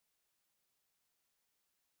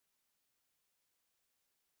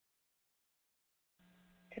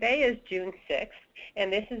Today is June 6th,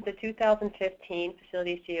 and this is the 2015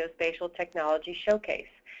 Facilities Geospatial Technology Showcase.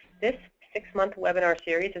 This 6-month webinar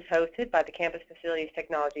series is hosted by the Campus Facilities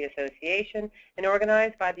Technology Association and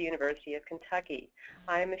organized by the University of Kentucky.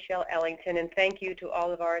 I'm Michelle Ellington, and thank you to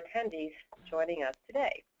all of our attendees joining us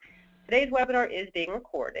today. Today's webinar is being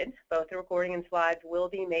recorded. Both the recording and slides will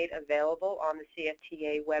be made available on the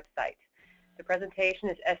CFTA website. The presentation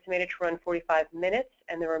is estimated to run 45 minutes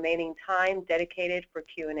and the remaining time dedicated for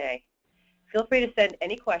Q&A. Feel free to send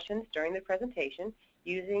any questions during the presentation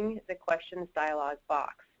using the questions dialog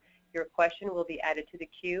box. Your question will be added to the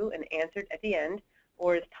queue and answered at the end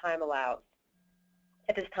or as time allows.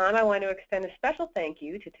 At this time, I want to extend a special thank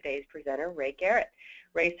you to today's presenter, Ray Garrett.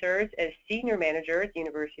 Ray serves as Senior Manager at the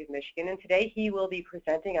University of Michigan, and today he will be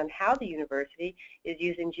presenting on how the university is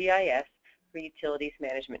using GIS for utilities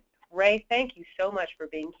management. Ray, thank you so much for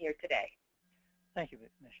being here today. Thank you,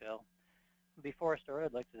 Michelle. Before I start,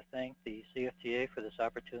 I'd like to thank the CFTA for this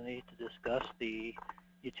opportunity to discuss the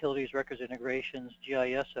Utilities Records Integration's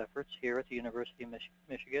GIS efforts here at the University of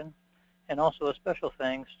Michigan, and also a special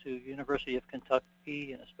thanks to University of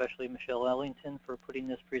Kentucky and especially Michelle Ellington for putting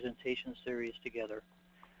this presentation series together.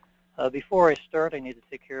 Before I start, I need to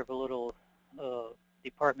take care of a little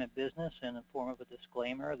department business and in form of a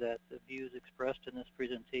disclaimer that the views expressed in this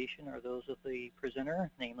presentation are those of the presenter,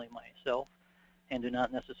 namely myself, and do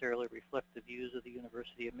not necessarily reflect the views of the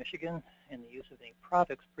University of Michigan, and the use of any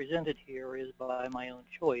products presented here is by my own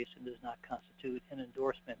choice and does not constitute an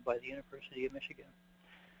endorsement by the University of Michigan.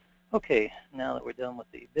 Okay, now that we're done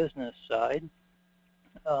with the business side,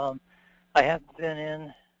 I have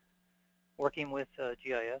been working with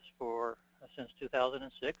GIS since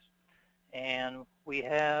 2006. And we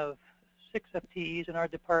have 6 FTEs in our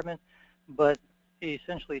department, but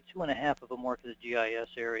essentially 2.5 of them work in the GIS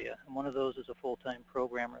area. And one of those is a full-time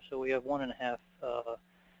programmer, so we have 1.5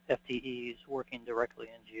 FTEs working directly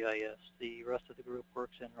in GIS. The rest of the group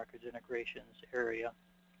works in records integrations area.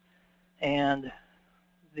 And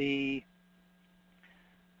the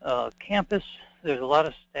campus, there's a lot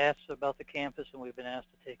of stats about the campus, and we've been asked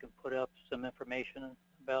to take and put up some information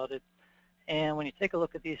about it. And when you take a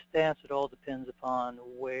look at these stats, it all depends upon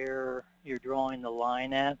where you're drawing the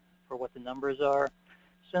line at for what the numbers are.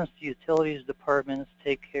 Since the utilities department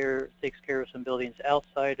takes care of some buildings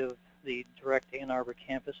outside of the direct Ann Arbor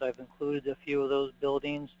campus, I've included a few of those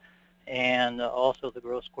buildings, and also the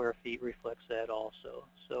gross square feet reflects that also.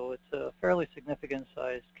 So it's a fairly significant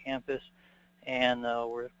sized campus, and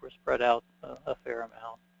we're spread out a fair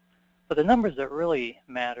amount. But the numbers that really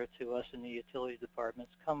matter to us in the utilities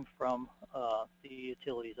departments come from the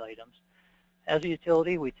utilities items. As a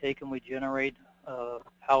utility, we take and we generate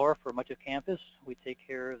power for much of campus. We take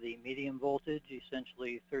care of the medium voltage,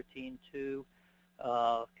 essentially 13.2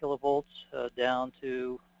 kilovolts down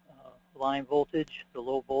to line voltage. The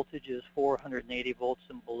low voltage is 480 volts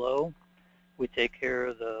and below. We take care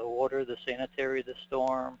of the water, the sanitary, the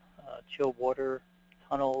storm, chilled water,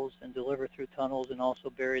 tunnels, and deliver through tunnels, and also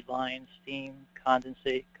buried lines, steam,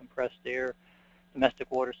 condensate, compressed air,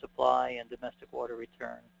 domestic water supply, and domestic water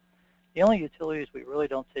return. The only utilities we really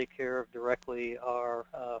don't take care of directly are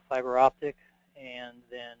fiber optic and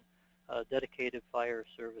then dedicated fire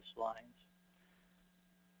service lines.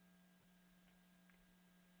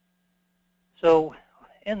 So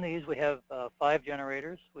in these we have 5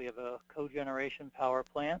 generators. We have a cogeneration power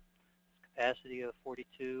plant, capacity of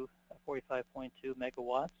 45.2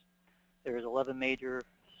 megawatts. There's 11 major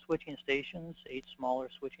switching stations, 8 smaller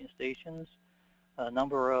switching stations, a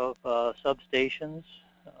number of substations,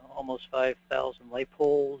 almost 5,000 light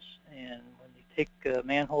poles, and when you take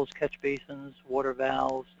manholes, catch basins, water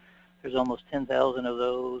valves, there's almost 10,000 of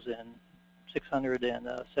those and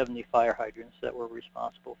 670 fire hydrants that we're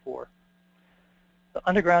responsible for. The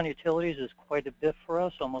underground utilities is quite a bit for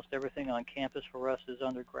us. Almost everything on campus for us is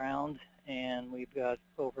underground, and we've got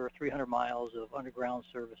over 300 miles of underground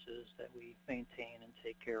services that we maintain and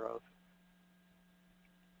take care of.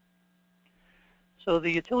 So the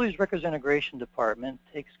Utilities Records Integration Department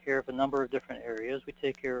takes care of a number of different areas. We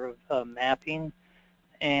take care of mapping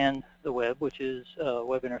and the web, which is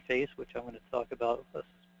web interface, which I'm going to talk about a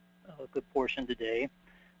good portion today.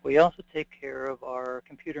 We also take care of our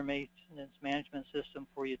computer maintenance management system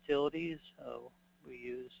for utilities. We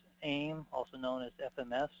use AIM, also known as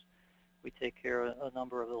FMS. We take care of a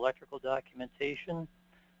number of electrical documentation,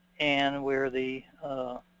 and we're the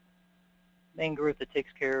main group that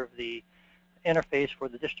takes care of the interface for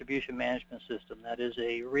the distribution management system. That is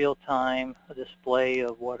a real-time display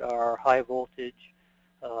of what our high voltage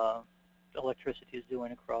electricity is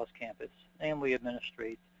doing across campus, and we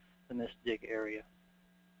administrate the MISDIG area.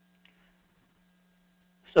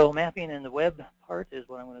 So mapping in the web part is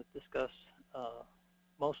what I'm going to discuss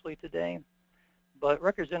mostly today. But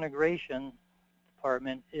records integration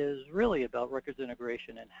department is really about records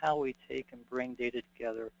integration and how we take and bring data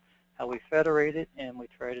together, how we federate it, and we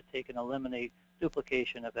try to take and eliminate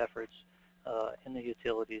duplication of efforts in the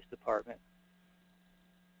utilities department.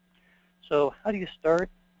 So how do you start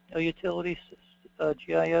a utilities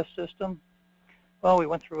GIS system? Well, we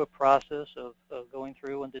went through a process of going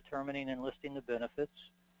through and determining and listing the benefits.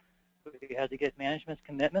 We had to get management's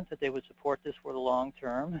commitment that they would support this for the long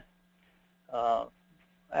term.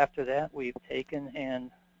 After that, we've taken and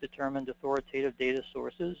determined authoritative data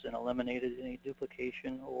sources and eliminated any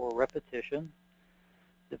duplication or repetition,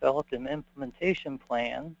 developed an implementation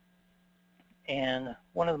plan, and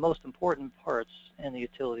one of the most important parts in the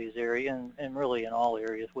utilities area, and really in all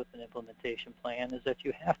areas with an implementation plan, is that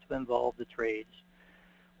you have to involve the trades.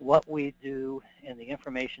 What we do and the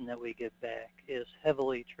information that we get back is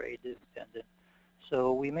heavily trade dependent.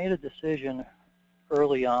 So we made a decision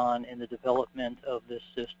early on in the development of this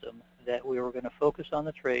system that we were going to focus on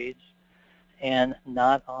the trades and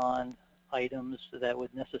not on items that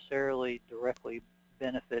would necessarily directly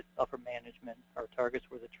benefit upper management. Our targets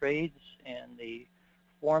were the trades and the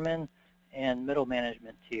foreman and middle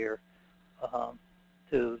management tier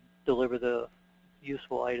to deliver the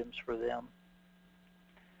useful items for them.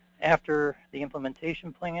 After the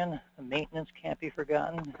implementation plan, the maintenance can't be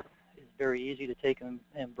forgotten. It's very easy to take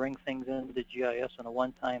and bring things into GIS on a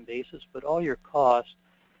one-time basis, but all your costs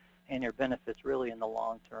and your benefits really in the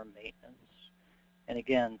long-term maintenance. And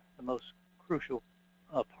again, the most crucial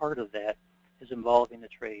part of that is involving the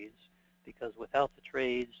trades, because without the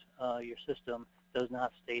trades, your system does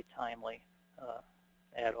not stay timely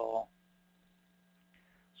at all.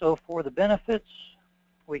 So for the benefits,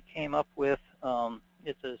 we came up with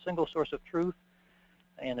it's a single source of truth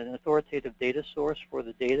and an authoritative data source for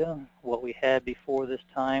the data. What we had before this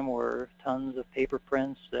time were tons of paper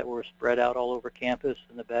prints that were spread out all over campus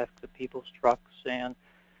in the back of people's trucks, and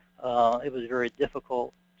it was very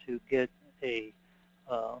difficult to get the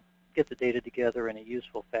data together in a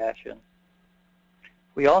useful fashion.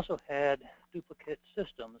 We also had duplicate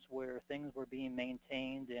systems where things were being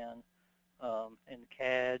maintained in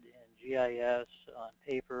CAD and GIS on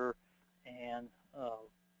paper and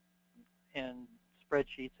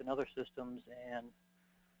spreadsheets and other systems, and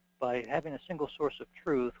by having a single source of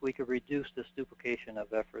truth, we could reduce this duplication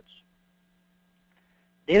of efforts.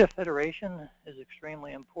 Data federation is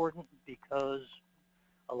extremely important because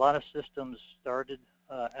a lot of systems started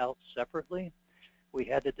out separately. We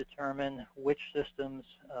had to determine which systems,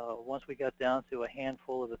 once we got down to a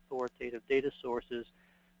handful of authoritative data sources,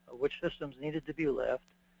 which systems needed to be left,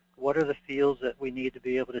 what are the fields that we need to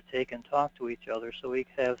be able to take and talk to each other so we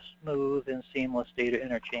have smooth and seamless data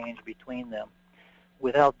interchange between them.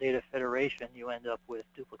 Without data federation, you end up with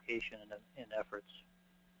duplication in efforts.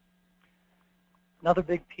 Another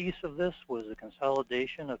big piece of this was the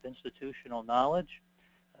consolidation of institutional knowledge.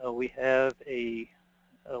 We have a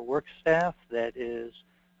work staff that is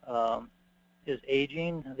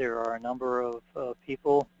aging. There are a number of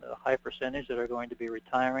people, a high percentage, that are going to be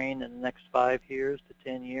retiring in the next 5 years to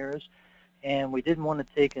 10 years, and we didn't want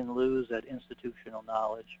to take and lose that institutional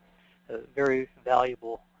knowledge, a very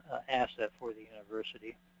valuable asset for the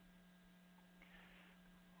university.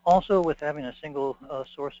 Also, with having a single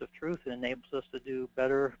source of truth, it enables us to do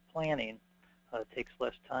better planning. It takes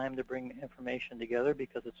less time to bring information together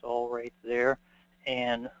because it's all right there,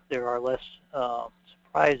 and there are less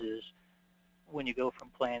surprises when you go from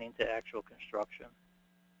planning to actual construction.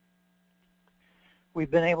 We've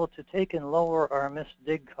been able to take and lower our missed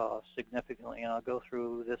dig costs significantly, and I'll go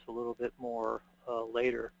through this a little bit more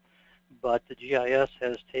later. But the GIS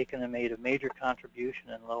has taken and made a major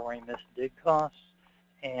contribution in lowering missed dig costs,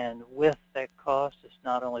 and with that cost, it's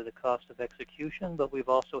not only the cost of execution, but we've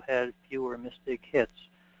also had fewer missed dig hits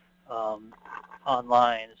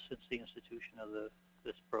online since the institution of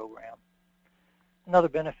this program. Another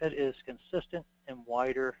benefit is consistent and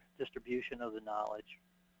wider distribution of the knowledge.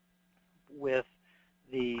 With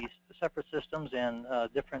the separate systems and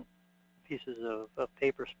different pieces of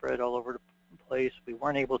paper spread all over the place, we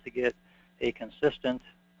weren't able to get a consistent,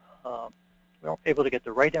 we weren't able to get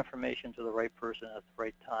the right information to the right person at the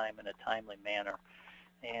right time in a timely manner.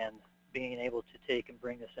 And being able to take and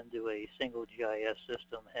bring this into a single GIS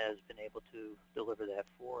system has been able to deliver that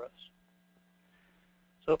for us.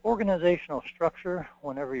 So organizational structure,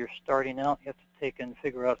 whenever you're starting out, you have to take and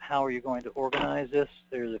figure out how are you going to organize this.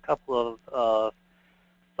 There's a couple of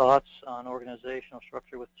thoughts on organizational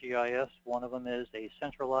structure with GIS. One of them is a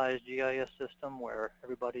centralized GIS system where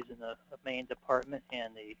everybody's in the main department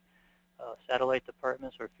and the satellite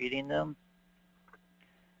departments are feeding them.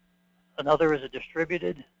 Another is a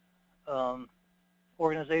distributed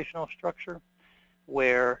organizational structure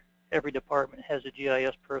where every department has a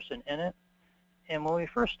GIS person in it. And when we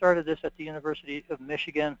first started this at the University of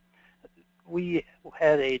Michigan, we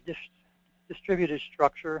had a distributed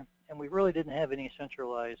structure, and we really didn't have any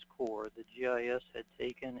centralized core. The GIS had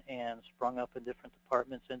taken and sprung up in different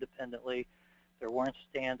departments independently. There weren't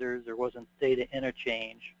standards, there wasn't data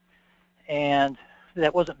interchange, and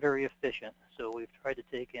that wasn't very efficient. So we've tried to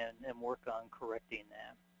take in and work on correcting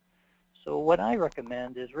that. So what I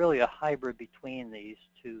recommend is really a hybrid between these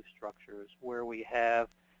two structures, where we have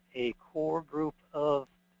a core group of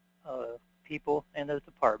people in the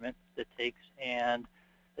department that takes and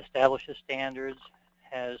establishes standards,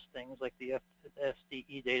 has things like the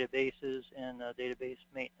SDE databases and database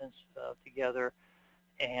maintenance together,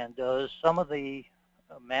 and does some of the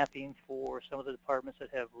mapping for some of the departments that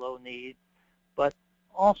have low need. But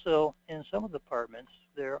also in some of the departments,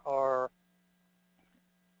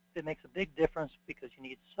 it makes a big difference because you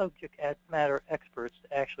need subject matter experts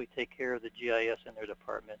to actually take care of the GIS in their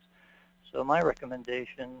departments. So my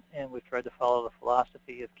recommendation, and we've tried to follow the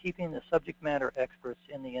philosophy of keeping the subject matter experts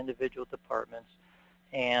in the individual departments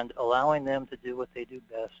and allowing them to do what they do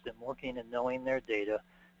best and working and knowing their data,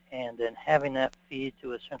 and then having that feed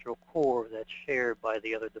to a central core that's shared by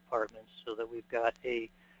the other departments so that we've got a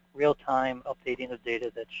real-time updating of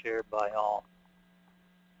data that's shared by all.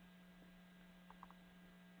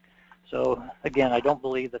 So again, I don't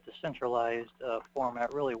believe that the centralized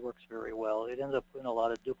format really works very well. It ends up in a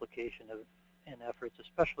lot of duplication in efforts,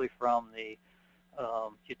 especially from the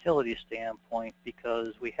utility standpoint, because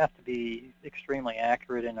we have to be extremely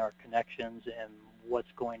accurate in our connections and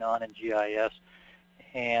what's going on in GIS.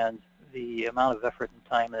 And the amount of effort and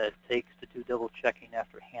time that it takes to do double checking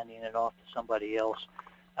after handing it off to somebody else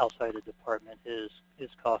outside the department is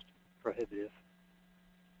cost prohibitive.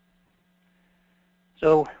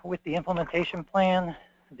 So with the implementation plan,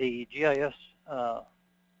 the GIS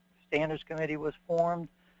Standards Committee was formed.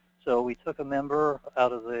 So we took a member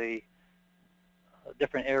out of the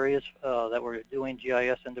different areas that were doing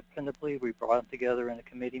GIS independently. We brought them together in a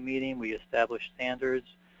committee meeting. We established standards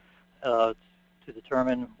to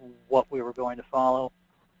determine what we were going to follow.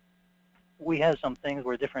 We had some things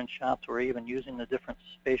where different shops were even using the different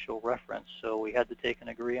spatial reference. So we had to take and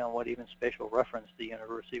agree on what even spatial reference the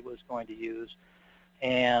university was going to use.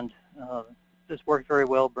 And this worked very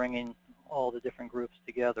well, bringing all the different groups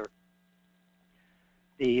together.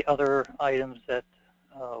 The other items that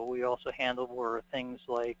we also handled were things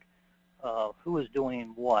like who was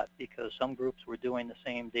doing what, because some groups were doing the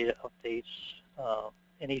same data updates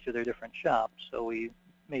in each of their different shops. So we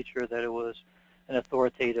made sure that it was an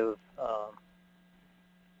authoritative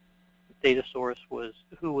data source, was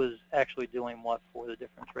who was actually doing what for the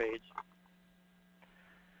different trades.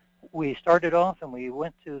 We started off and we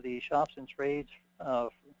went to the shops and trades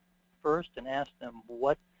first and asked them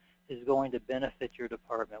what is going to benefit your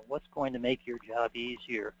department, what's going to make your job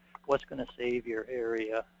easier, what's going to save your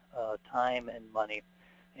area time and money.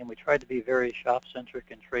 And we tried to be very shop-centric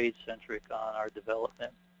and trade-centric on our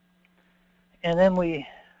development. And then we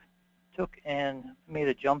took and made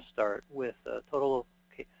a jump start with total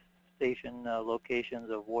station locations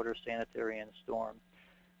of water, sanitary, and storm.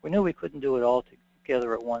 We knew we couldn't do it all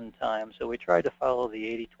together at one time, so we tried to follow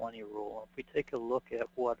the 80-20 rule. If we take a look at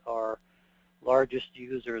what our largest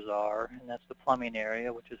users are, and that's the plumbing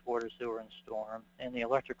area, which is water, sewer, and storm, and the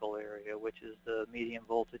electrical area, which is the medium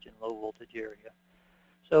voltage and low voltage area.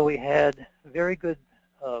 So we had very good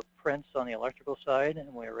prints on the electrical side,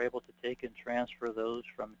 and we were able to take and transfer those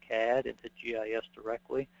from CAD into GIS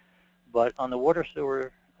directly. But on the water,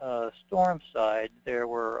 sewer, storm side, there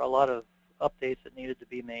were a lot of updates that needed to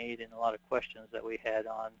be made and a lot of questions that we had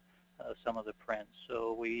on some of the prints.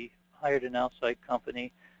 So we hired an outside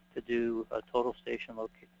company to do a total station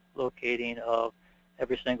locating of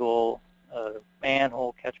every single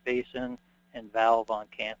manhole, catch basin, and valve on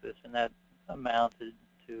campus, and that amounted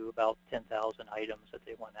to about 10,000 items that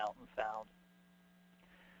they went out and found.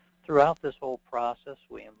 Throughout this whole process,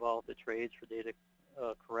 we involved the trades for data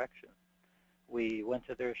correction. We went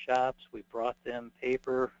to their shops, we brought them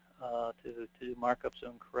paper to do markups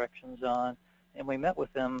and corrections on, and we met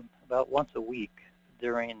with them about once a week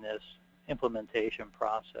during this implementation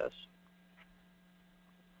process.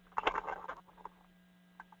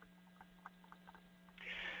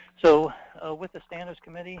 So with the Standards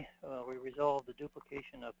Committee, we resolved the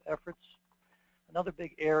duplication of efforts. Another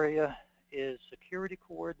big area is security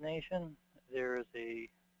coordination. There is a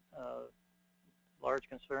large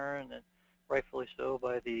concern, and rightfully so,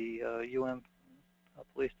 by the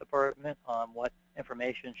police department on what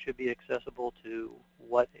information should be accessible to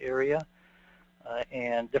what area.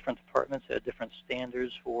 And different departments had different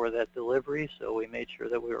standards for that delivery, so we made sure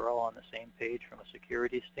that we were all on the same page from a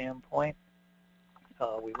security standpoint.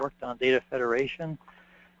 We worked on data federation,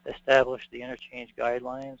 established the interchange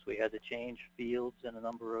guidelines. We had to change fields in a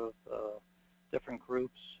number of different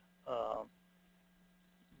groups'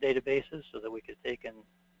 databases so that we could take and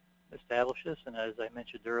establish this. And as I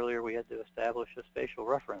mentioned earlier, we had to establish a spatial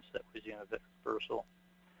reference that was universal.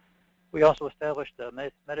 We also established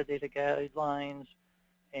metadata guidelines,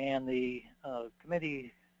 and the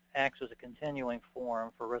committee acts as a continuing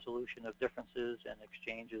forum for resolution of differences and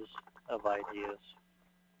exchanges of ideas.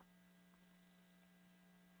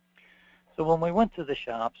 So when we went to the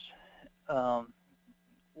shops,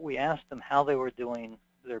 we asked them how they were doing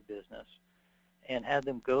their business and had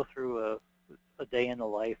them go through a day in the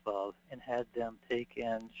life of, and had them take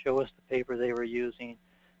and show us the paper they were using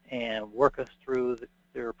and work us through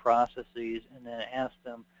their processes, and then ask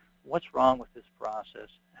them, what's wrong with this process?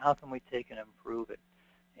 How can we take and improve it?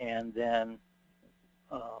 And then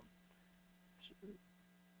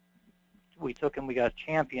we took and we got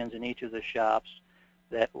champions in each of the shops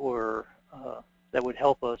that were that would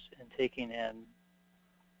help us in taking and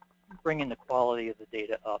bringing the quality of the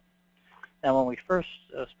data up. Now, when we first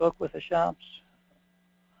spoke with the shops,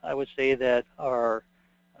 I would say that our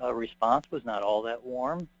response was not all that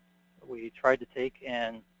warm. We tried to take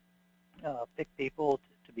and pick people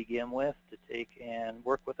to begin with, to take and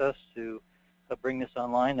work with us to bring this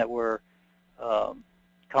online, that were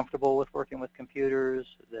comfortable with working with computers,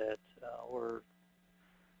 that were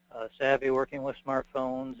savvy working with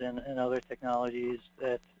smartphones and other technologies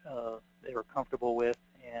that they were comfortable with.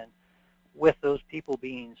 And with those people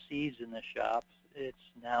being seeds in the shops, it's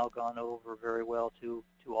now gone over very well to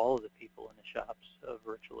all of the people in the shops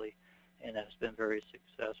virtually, and that's been very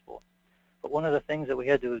successful. But one of the things that we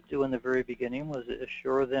had to do in the very beginning was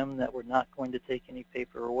assure them that we're not going to take any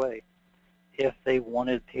paper away. If they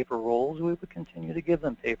wanted paper rolls, we would continue to give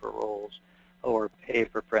them paper rolls or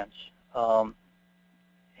paper prints.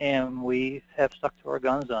 And we have stuck to our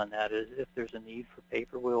guns on that. If there's a need for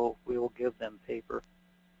paper, we will give them paper.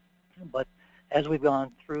 But as we've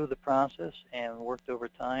gone through the process and worked over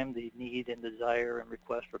time, the need and desire and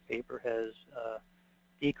request for paper has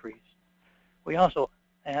decreased. We also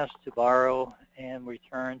asked to borrow and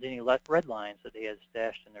returned any red lines that they had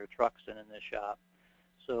stashed in their trucks and in the shop.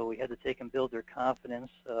 So we had to take and build their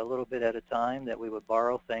confidence a little bit at a time that we would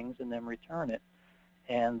borrow things and then return it.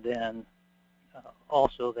 And then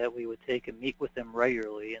also that we would take and meet with them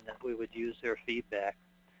regularly, and that we would use their feedback.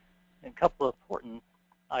 And a couple of important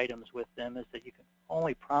items with them is that you can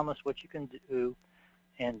only promise what you can do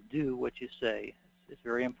and do what you say. It's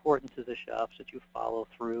very important to the shops that you follow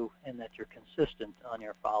through and that you're consistent on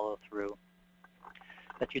your follow through,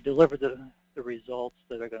 that you deliver the results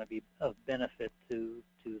that are going to be of benefit to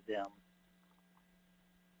them.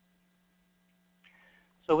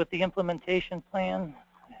 So with the implementation plan,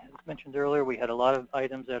 as mentioned earlier, we had a lot of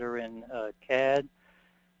items that are in CAD,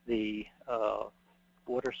 the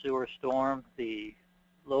water sewer storm, the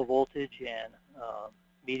low voltage and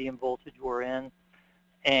medium voltage were in.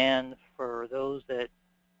 And for those that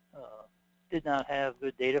did not have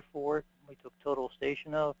good data for it, we took total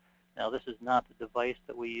station of. Now, this is not the device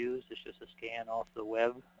that we use. It's just a scan off the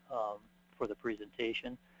web for the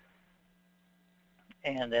presentation.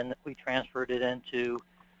 And then we transferred it into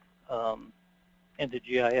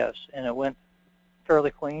GIS, and it went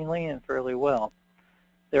fairly cleanly and fairly well.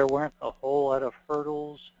 There weren't a whole lot of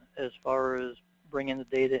hurdles as far as bringing the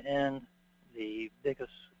data in. The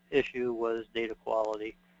biggest issue was data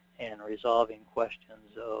quality and resolving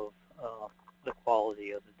questions of the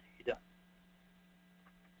quality of the data.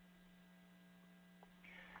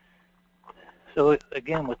 So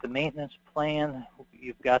again, with the maintenance plan,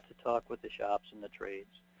 you've got to talk with the shops and the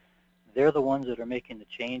trades. They're the ones that are making the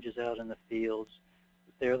changes out in the fields.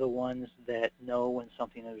 They're the ones that know when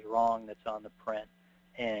something is wrong that's on the print.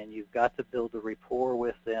 And you've got to build a rapport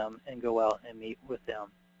with them and go out and meet with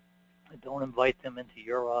them. Don't invite them into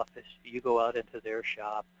your office. You go out into their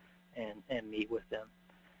shop and meet with them.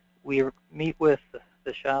 We meet with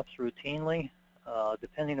the shops routinely,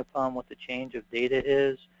 depending upon what the change of data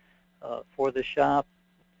is for the shop.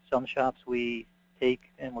 Some shops we take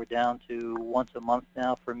and we're down to once a month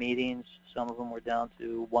now for meetings. Some of them we're down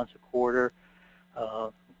to once a quarter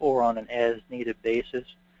or on an as-needed basis.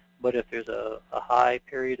 But if there's a high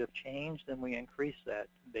period of change, then we increase that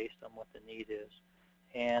based on what the need is.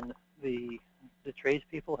 And the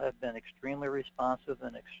tradespeople have been extremely responsive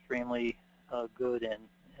and extremely good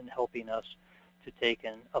in helping us to take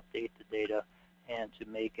and update the data and to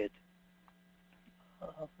make it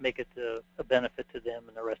a benefit to them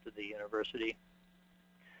and the rest of the university.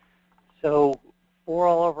 So for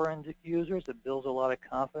all of our end users, it builds a lot of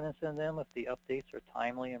confidence in them if the updates are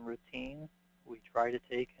timely and routine. We try to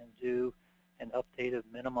take and do an update of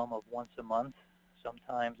minimum of once a month.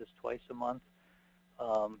 Sometimes it's twice a month,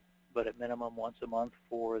 but at minimum once a month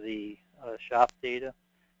for the shop data.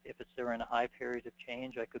 If it's during a high period of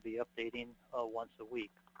change, I could be updating once a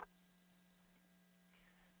week.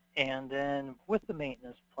 And then with the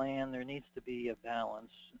maintenance plan, there needs to be a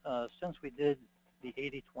balance. Since we did the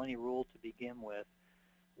 80-20 rule to begin with,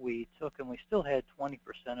 we took and we still had 20%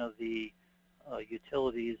 of the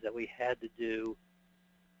utilities that we had to do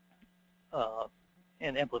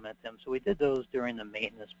and implement them. So we did those during the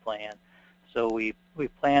maintenance plan. So we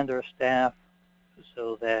planned our staff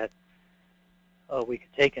so that we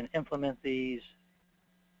could take and implement these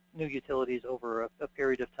new utilities over a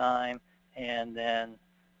period of time, and then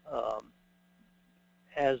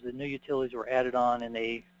as the new utilities were added on and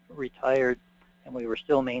they retired and we were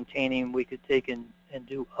still maintaining, we could take and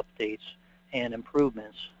do updates and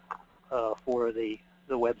improvements for the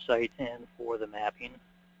website and for the mapping.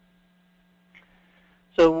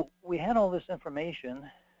 So we had all this information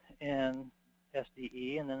in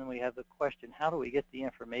SDE, and then we have the question, how do we get the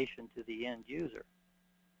information to the end user?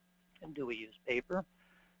 And do we use paper?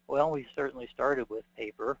 Well, we certainly started with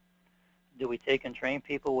paper. Do we take and train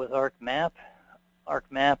people with ArcMap?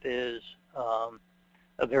 ArcMap is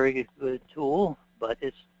a very good tool, but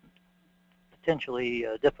it's potentially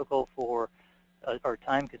difficult for or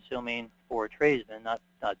time-consuming for a tradesman. Not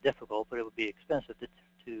difficult, but it would be expensive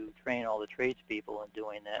to train all the tradespeople in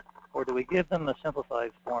doing that. Or do we give them a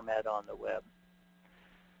simplified format on the web?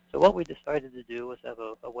 So what we decided to do was have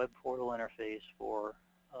a web portal interface for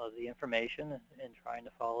the information and trying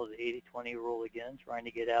to follow the 80-20 rule again, trying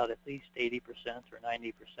to get out at least 80% or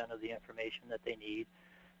 90% of the information that they need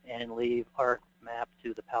and leave ArcMap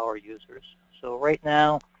to the power users. So right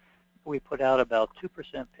now, we put out about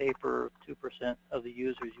 2% paper, 2% of the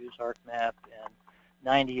users use ArcMap, and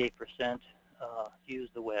 98% use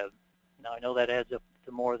the web. Now I know that adds up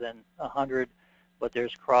to more than 100, but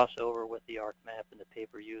there's crossover with the ArcMap and the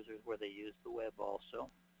paper users where they use the web also.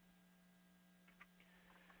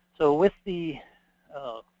 So with the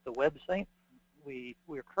website,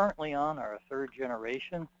 we're currently on our 3rd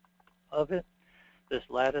generation of it. This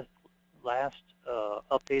last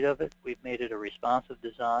update of it, we've made it a responsive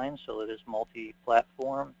design so it is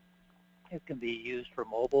multi-platform. It can be used for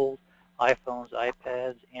mobile, iPhones,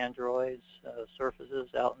 iPads, Androids, Surfaces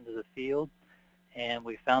out into the field, and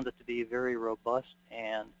we found it to be very robust,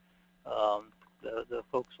 and the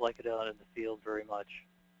folks like it out in the field very much.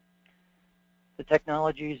 The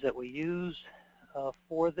technologies that we use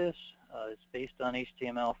for this, it's based on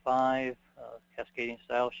HTML5, cascading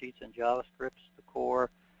style sheets, and JavaScript, the core.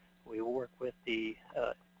 We work with the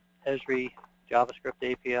Esri JavaScript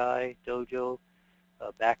API, Dojo,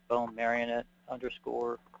 Backbone, Marionette,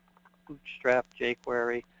 Underscore, Bootstrap,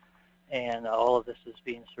 jQuery, and all of this is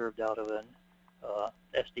being served out of an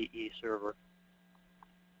SDE server.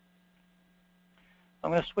 I'm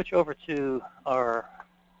going to switch over to our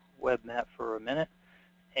web map for a minute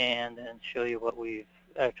and then show you what we've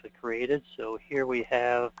actually created. So here we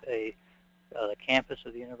have the campus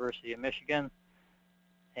of the University of Michigan,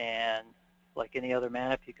 and like any other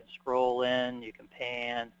map, you can scroll in, you can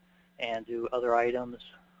pan, and do other items.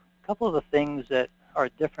 A couple of the things that are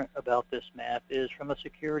different about this map is from a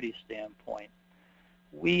security standpoint.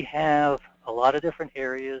 We have a lot of different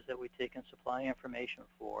areas that we take and supply information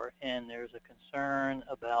for, and there's a concern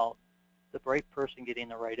about the right person getting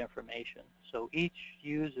the right information. So each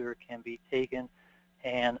user can be taken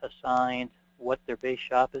and assigned what their base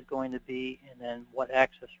shop is going to be, and then what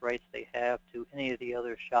access rights they have to any of the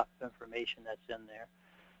other shop information that's in there.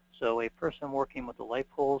 So a person working with the light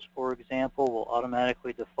poles, for example, will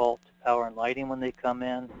automatically default to power and lighting when they come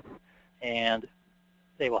in, and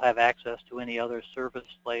they will have access to any other service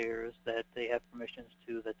layers that they have permissions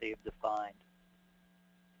to that they've defined.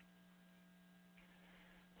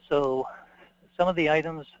 So some of the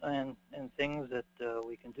items and things that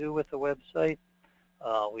we can do with the website,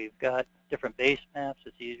 we've got different base maps.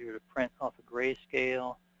 It's easier to print off a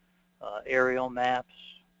grayscale, aerial maps,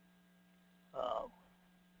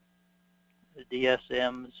 the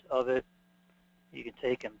DSMs of it. You can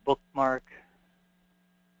take and bookmark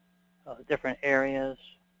different areas.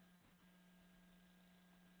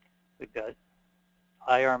 We've got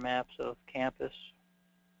IR maps of campus,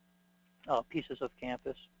 pieces of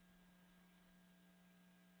campus.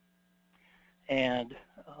 And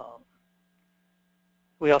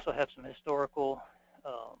we also have some historical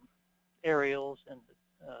aerials and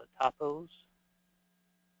topos.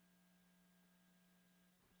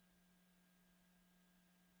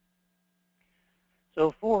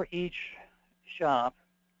 So for each shop,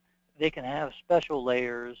 they can have special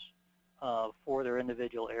layers for their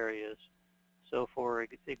individual areas. So for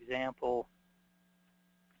example,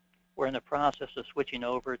 we're in the process of switching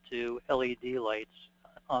over to LED lights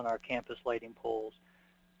on our campus lighting poles.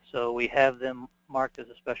 So we have them marked as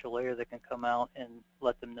a special layer that can come out and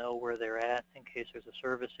let them know where they're at in case there's a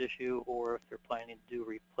service issue or if they're planning to do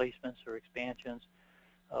replacements or expansions.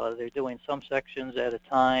 They're doing some sections at a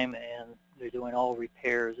time, and they're doing all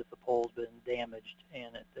repairs if the pole's been damaged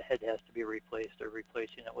and the head has to be replaced. They're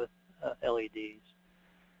replacing it with LEDs.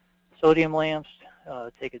 Sodium lamps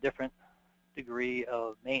take a different degree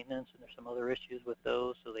of maintenance, and there's some other issues with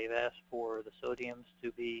those, so they've asked for the sodiums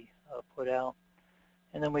to be put out.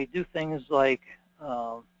 And then we do things like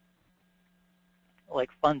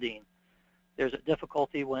funding. There's a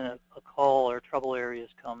difficulty when a call or trouble areas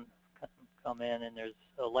come in and there's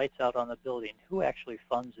lights out on the building. Who actually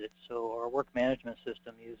funds it? So our work management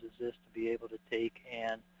system uses this to be able to take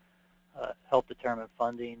and help determine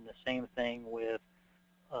funding. The same thing with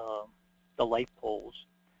the light poles.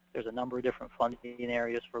 There's a number of different funding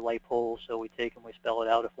areas for light poles, so we take and we spell it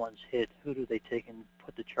out if one's hit. Who do they take and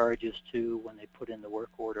put the charges to when they put in the work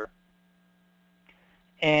order?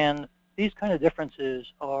 And these kind of differences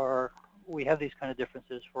we have these kind of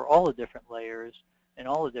differences for all the different layers and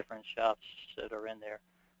all the different shops that are in there.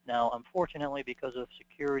 Now, unfortunately, because of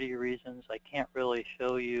security reasons, I can't really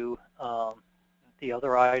show you the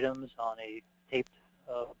other items on a taped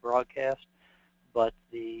broadcast, but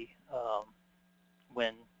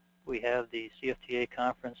when we have the CFTA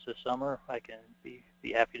conference this summer, I can be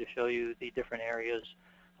happy to show you the different areas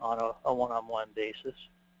on a one-on-one basis.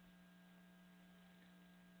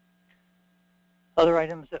 Other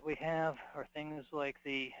items that we have are things like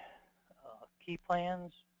the key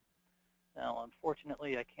plans. Now,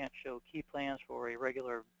 unfortunately, I can't show key plans for a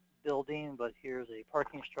regular building, but here's a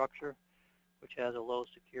parking structure which has a low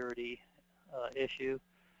security issue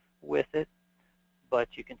with it. But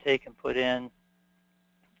you can take and put in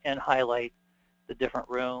and highlight the different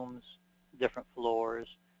rooms, different floors,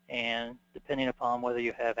 and depending upon whether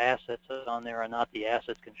you have assets on there or not, the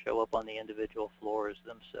assets can show up on the individual floors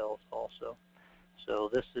themselves also. So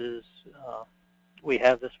this is, we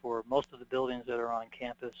have this for most of the buildings that are on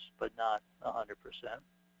campus, but not 100%.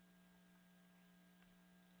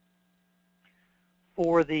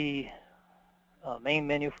 For the main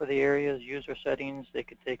menu for the areas, user settings, they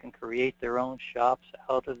could take and create their own shops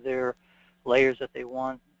out of their layers that they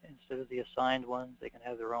want. Instead of the assigned ones, they can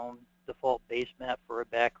have their own default base map for a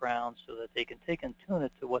background so that they can take and tune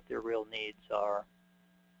it to what their real needs are.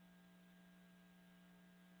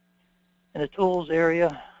 In the tools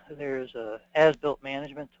area, there's a as-built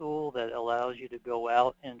management tool that allows you to go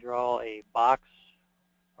out and draw a box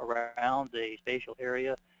around a spatial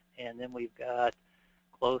area, and then we've got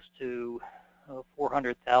close to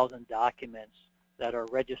 400,000 documents that are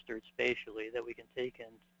registered spatially that we can take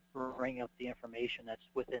and bring up the information that's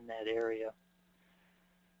within that area.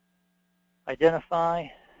 Identify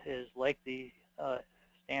is like the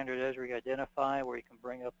standard Esri Identify, where you can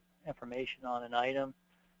bring up information on an item.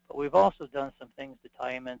 But we've also done some things to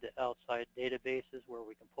tie them into outside databases where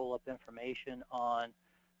we can pull up information on,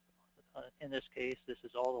 in this case, this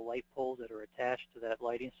is all the light poles that are attached to that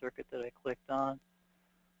lighting circuit that I clicked on.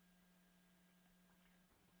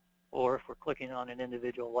 Or if we're clicking on an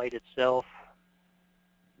individual light itself,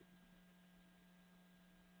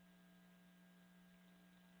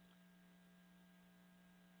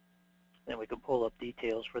 then we can pull up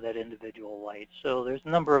details for that individual light. So there's a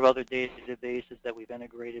number of other databases that we've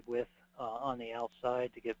integrated with on the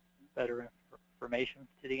outside to get better information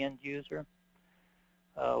to the end user.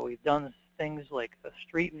 We've done things like a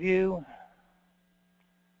street view,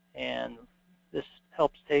 and this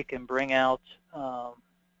helps take and bring out,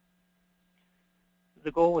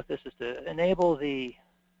 the goal with this is to enable the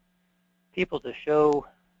people to show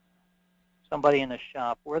somebody in the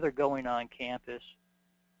shop where they're going on campus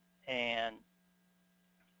and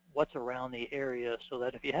what's around the area, so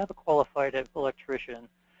that if you have a qualified electrician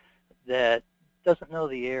that doesn't know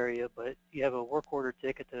the area, but you have a work order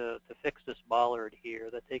ticket to fix this bollard here,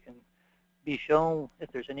 that they can be shown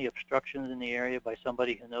if there's any obstructions in the area by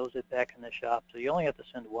somebody who knows it back in the shop. So you only have to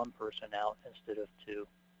send one person out instead of two.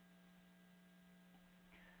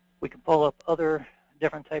 We can pull up other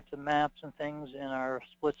different types of maps and things in our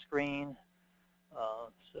split screen.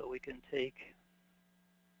 So we can take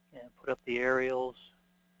and put up the aerials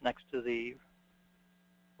next to the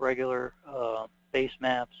regular base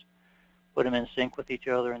maps. put them in sync with each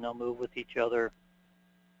other, and they'll move with each other.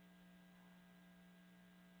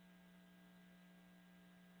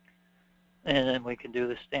 And then we can do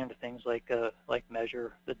the standard things like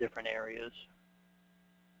measure the different areas.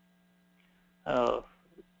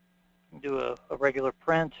 Do a regular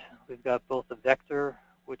print. We've got both the vector,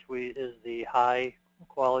 which is the high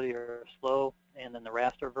quality or slow, and then the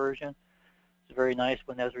raster version. It's very nice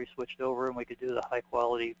when Esri switched over and we could do the high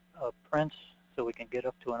quality prints, so we can get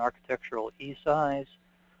up to an architectural E size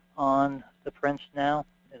on the prints now,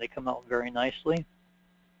 and they come out very nicely.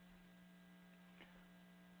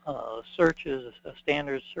 Search is a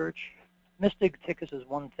standard search. MISDIG tickets is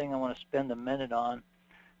one thing I want to spend a minute on.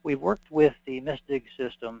 We've worked with the MISDIG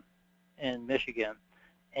system in Michigan,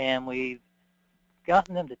 and we've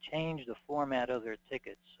gotten them to change the format of their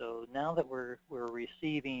tickets. So now that we're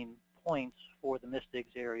receiving points for the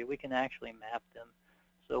MISDIGs area, we can actually map them.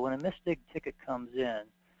 So when a MISDIG ticket comes in,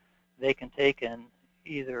 they can take and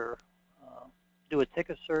either do a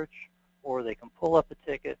ticket search, or they can pull up a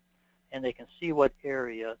ticket and they can see what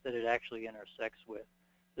area that it actually intersects with.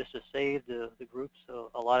 This has saved the groups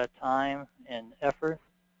a lot of time and effort.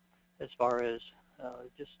 As far as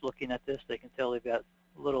just looking at this, they can tell they've got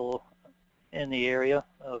a little in the area,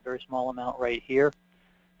 a very small amount right here.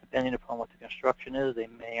 Depending upon what the construction is, they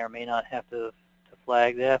may or may not have to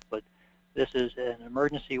flag that, but this is an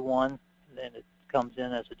emergency one, and it comes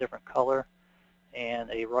in as a different color, and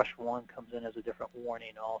a rush one comes in as a different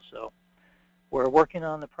warning also. We're working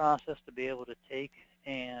on the process to be able to take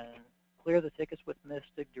and clear the tickets with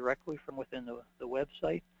MISDIG directly from within the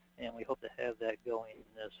website, and we hope to have that going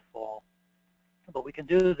this fall. But we can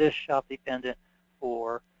do this shop dependent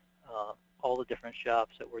for all the different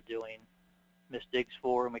shops that we're doing MISDIGs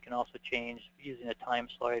for, and we can also change using a time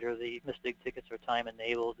slider. The MISDIG tickets are time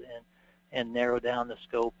enabled and narrow down the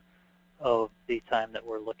scope of the time that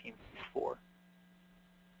we're looking for.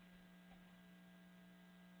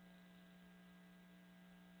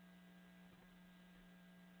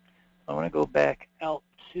 I want to go back out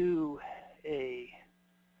to a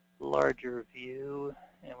larger view,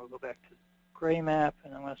 and we'll go back to the gray map,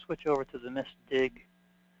 and I'm going to switch over to the MISDIG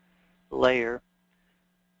layer.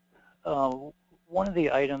 One of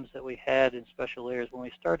the items that we had in special layers when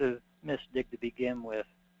we started MISDIG to begin with,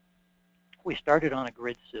 we started on a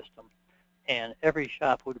grid system, and every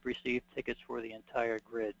shop would receive tickets for the entire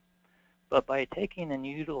grid. But by taking and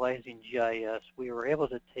utilizing GIS, we were able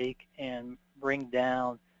to take and bring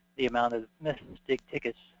down the amount of MISDIG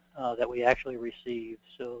tickets that we actually received,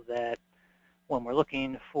 so that when we're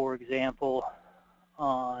looking, for example,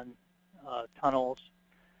 on tunnels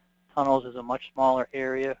is a much smaller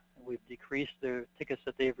area. We've decreased the tickets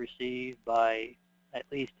that they've received by at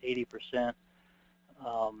least 80%.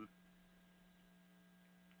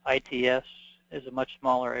 ITS is a much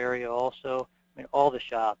smaller area also. I mean, all the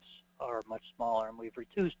shops are much smaller, and we've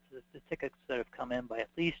reduced the tickets that have come in by at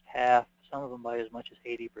least half, some of them by as much as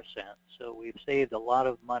 80%. So we've saved a lot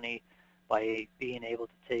of money by being able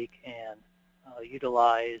to take and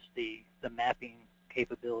utilize the mapping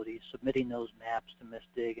capabilities, submitting those maps to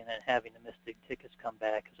MISDIG, and then having the MISDIG tickets come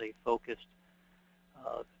back as a focused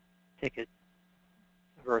ticket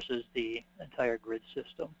versus the entire grid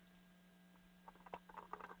system.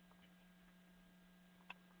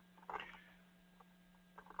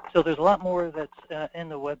 So there's a lot more that's in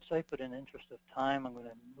the website, but in the interest of time, I'm going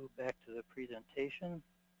to move back to the presentation.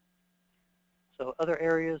 So other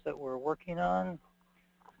areas that we're working on,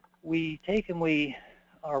 we take and we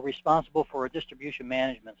are responsible for a distribution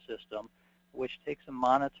management system, which takes and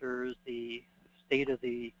monitors the state of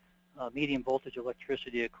the medium voltage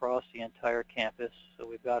electricity across the entire campus. So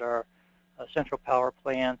we've got our central power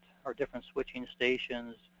plant, our different switching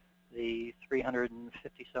stations, the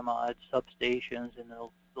 350 some odd substations, and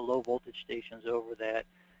the low voltage stations over that.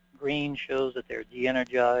 Green shows that they're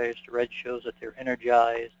de-energized, red shows that they're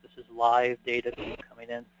energized. This is live data coming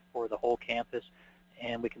in for the whole campus,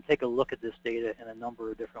 and we can take a look at this data in a number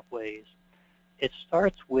of different ways. It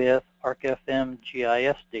starts with ArcFM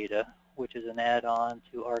GIS data, which is an add-on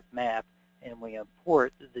to ArcMap, and we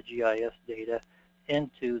import the GIS data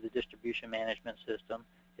into the distribution management system.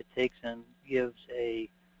 It takes and gives a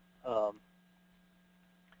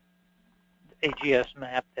GIS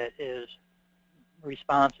map that is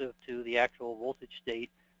responsive to the actual voltage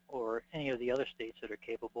state or any of the other states that are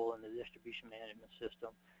capable in the distribution management system,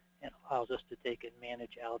 and allows us to take and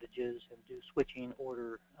manage outages and do switching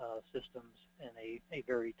order systems in a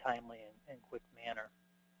very timely and quick manner.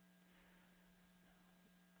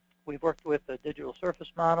 We've worked with digital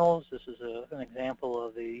surface models. This is an example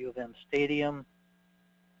of the U of M Stadium.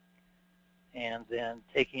 and then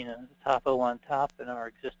taking a topo on top in our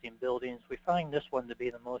existing buildings. We find this one to be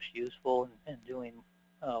the most useful in doing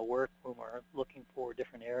work when we're looking for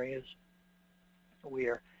different areas. We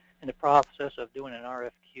are in the process of doing an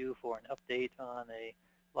RFQ for an update on a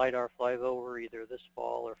LiDAR flyover either this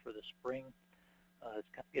fall or for the spring. It's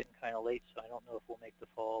getting kind of late, so I don't know if we'll make the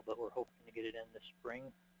fall, but we're hoping to get it in this spring.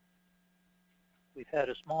 We've had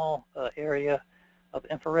a small area of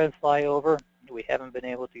infrared flyover. We haven't been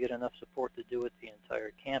able to get enough support to do it the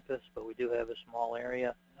entire campus, but we do have a small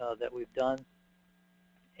area that we've done.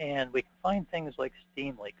 And we can find things like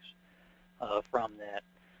steam leaks from that.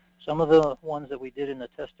 Some of the ones that we did in the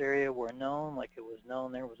test area were known, like it was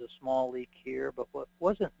known there was a small leak here, but what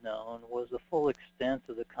wasn't known was the full extent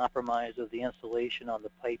of the compromise of the insulation on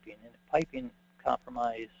the piping. And the piping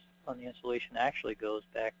compromise on the insulation actually goes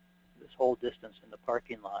back this whole distance in the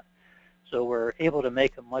parking lot. So we're able to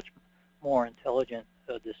make a much more intelligent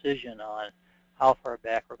decision on how far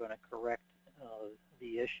back we're going to correct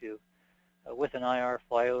the issue. With an IR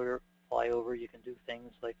flyover, you can do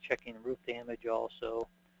things like checking roof damage also.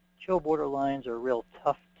 Chill border lines are real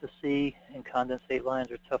tough to see, and condensate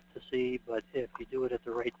lines are tough to see, but if you do it at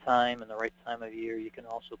the right time and the right time of year, you can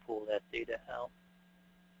also pull that data out.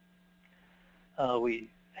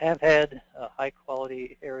 We have had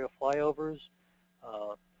high-quality aerial flyovers.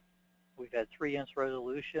 We've had 3-inch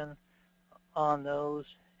resolution on those,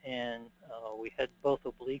 and we had both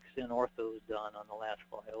obliques and orthos done on the last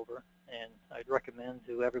flyover. And I'd recommend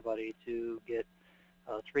to everybody to get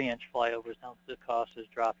 3-inch flyovers now that the cost is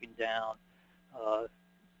dropping down.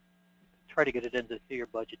 Try to get it into your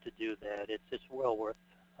budget to do that. It's well worth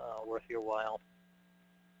your while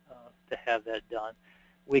to have that done.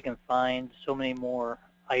 We can find so many more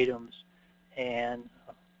items, and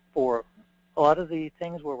for a lot of the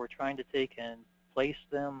things where we're trying to take and place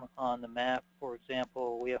them on the map, for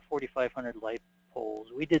example, we have 4,500 light poles.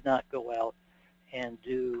 We did not go out and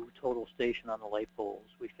do total station on the light poles.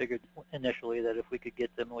 We figured initially that if we could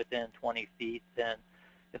get them within 20 feet, then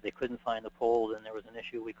if they couldn't find the pole, then there was an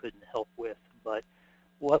issue we couldn't help with. But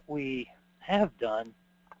what we have done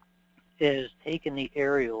is taken the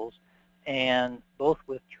aerials and both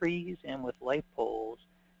with trees and with light poles,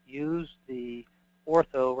 use the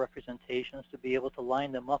ortho representations to be able to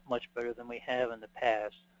line them up much better than we have in the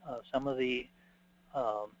past. Some of the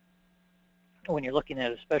when you're looking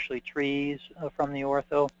at especially trees from the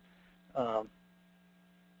ortho,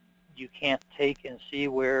 you can't take and see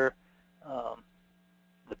where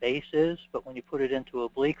the base is, but when you put it into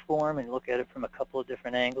oblique form and look at it from a couple of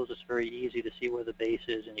different angles, it's very easy to see where the base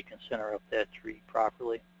is, and you can center up that tree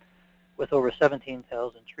properly. With over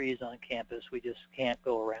 17,000 trees on campus, we just can't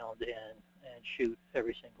go around and shoot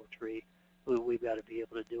every single tree. We've got to be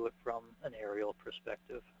able to do it from an aerial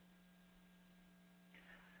perspective.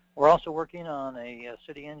 We're also working on a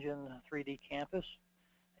City Engine 3D campus,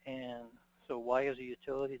 and so why as a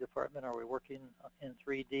utility department are we working in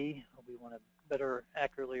 3D? We want to better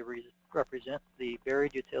accurately represent the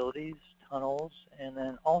buried utilities, tunnels, and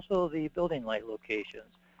then also the building light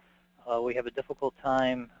locations. We have a difficult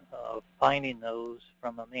time finding those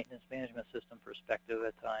from a maintenance management system perspective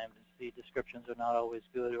at times. The descriptions are not always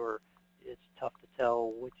good, or it's tough to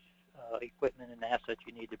tell which equipment and assets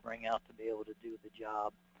you need to bring out to be able to do the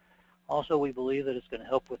job. Also, we believe that it's going to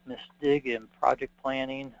help with MISDIG and project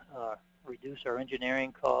planning, reduce our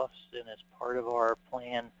engineering costs, and as part of our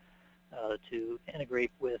plan to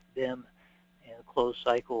integrate with BIM and close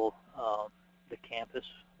cycle the campus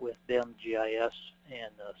with BIM, GIS,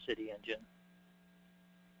 and City Engine.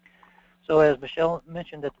 So as Michelle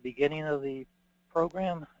mentioned at the beginning of the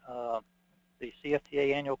program, the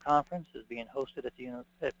CFTA annual conference is being hosted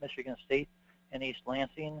at Michigan State in East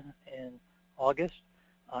Lansing in August.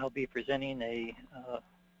 I'll be presenting a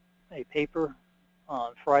paper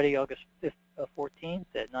on Friday, August 14th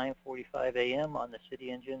at 9:45 a.m. on the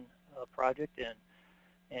City Engine project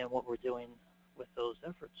and what we're doing with those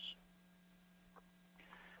efforts.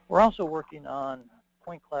 We're also working on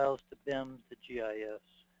point clouds to BIM to GIS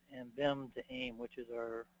and BIM to AIM, which is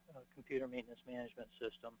our computer maintenance management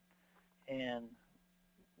system. And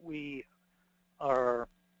we are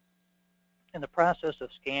in the process of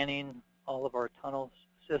scanning all of our tunnel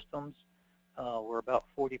systems. We're about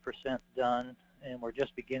 40% done, and we're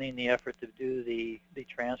just beginning the effort to do the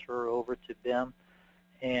transfer over to BIM.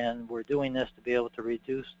 And we're doing this to be able to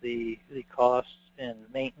reduce the costs in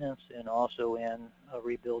maintenance and also in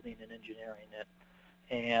rebuilding and engineering it.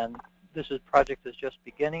 And this project is just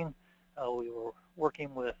beginning. We were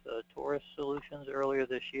working with Taurus Solutions earlier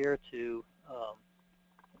this year to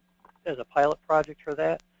as a pilot project for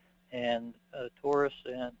that, and Taurus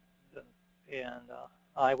and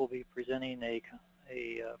I will be presenting a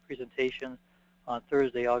presentation on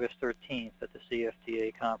Thursday, August 13th at the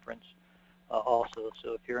CFTA conference also.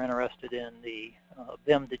 So if you're interested in the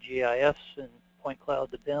BIM to GIS and point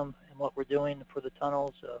cloud to BIM and what we're doing for the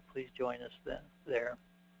tunnels, please join us there.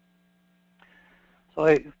 So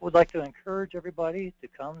I would like to encourage everybody to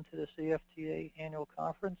come to the CFTA annual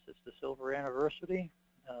conference. It's the silver anniversary.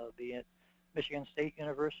 It'll be at Michigan State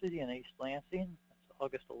University in East Lansing. It's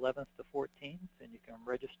August 11th to 14th, and you can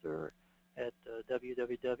register at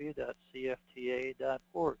www.cfta.org.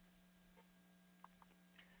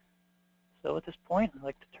 So at this point, I'd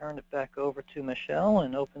like to turn it back over to Michelle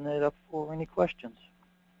and open it up for any questions.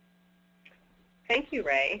 Thank you,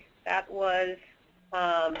 Ray. That was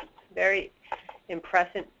very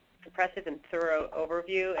impressive and thorough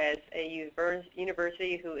overview as a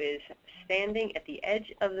university who is standing at the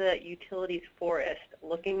edge of the utilities forest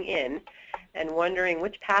looking in and wondering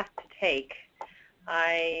which path to take.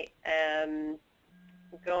 I am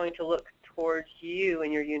going to look towards you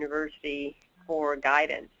and your university for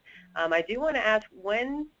guidance. I do want to ask,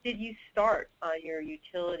 when did you start on your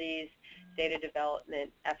utilities data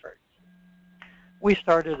development efforts? We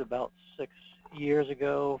started about 6 years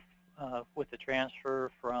ago with the transfer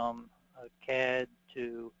from CAD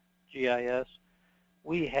to GIS.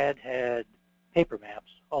 We had paper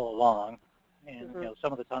maps all along, and you know,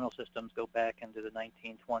 some of the tunnel systems go back into the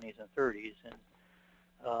 1920s and 30s, and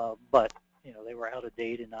but you know, they were out of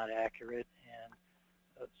date and not accurate, and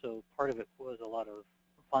so part of it was a lot of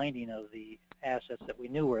finding of the assets that we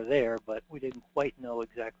knew were there, but we didn't quite know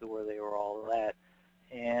exactly where they were all at.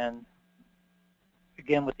 And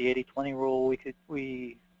again, with the 80-20 rule,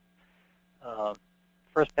 we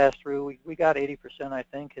first pass through, we got 80%, I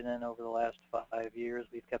think, and then over the last 5 years,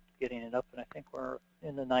 we've kept getting it up, and I think we're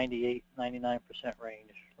in the 98, 99%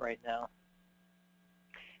 range right now.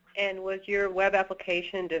 And was your web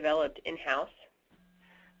application developed in-house?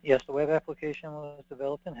 Yes, the web application was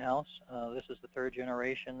developed in-house. This is the 3rd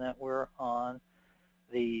generation that we're on.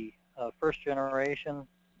 The 1st generation,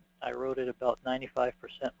 I wrote it about 95%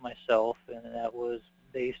 myself, and that was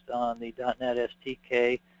based on the .NET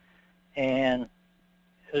SDK, and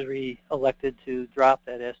we elected to drop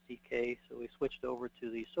that SDK, so we switched over to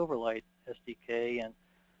the Silverlight SDK, and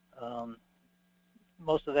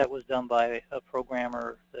most of that was done by a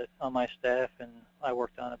programmer that on my staff, and I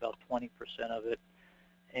worked on about 20% of it.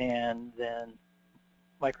 And then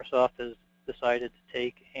Microsoft has decided to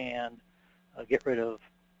take and get rid of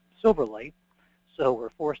Silverlight, so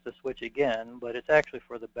we're forced to switch again, but it's actually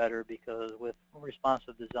for the better, because with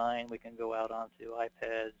responsive design we can go out onto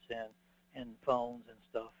iPads and phones and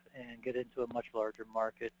stuff and get into a much larger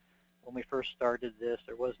market. When we first started this,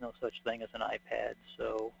 there was no such thing as an iPad,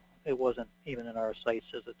 so it wasn't even in our sights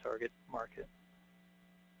as a target market.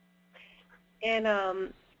 And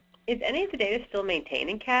is any of the data still maintained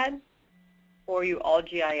in CAD, or are you all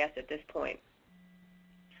GIS at this point?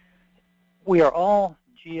 We are all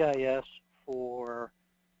GIS for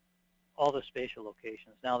all the spatial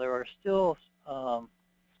locations. Now, there are still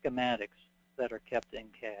schematics that are kept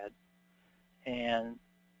in CAD, and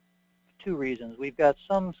 2 reasons. We've got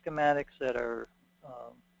some schematics that are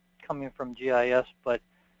coming from GIS, but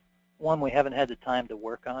one, we haven't had the time to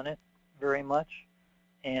work on it very much,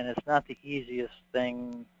 and it's not the easiest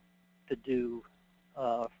thing to do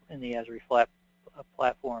in the Esri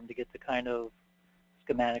platform to get the kind of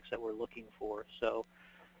schematics that we're looking for. So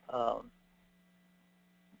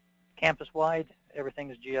campus-wide, everything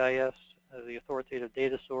is GIS. The authoritative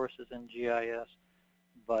data source is in GIS,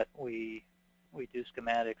 but we do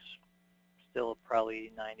schematics still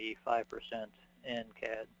probably 95% in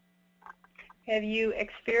CAD. Have you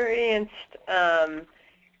experienced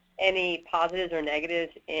any positives or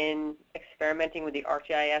negatives in experimenting with the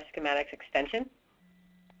ArcGIS schematics extension?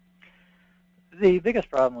 The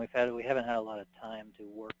biggest problem we've had is we haven't had a lot of time to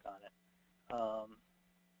work on it.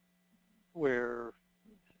 We're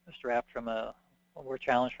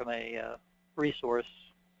challenged from a resource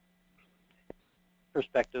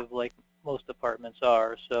perspective, like most departments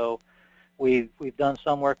are. So we've done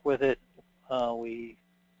some work with it. We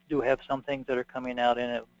do have some things that are coming out in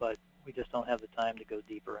it, but we just don't have the time to go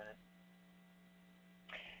deeper in it.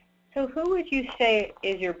 So who would you say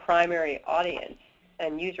is your primary audience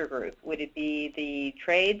and user group? Would it be the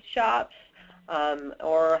trade shops,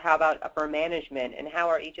 or how about upper management, and how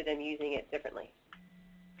are each of them using it differently?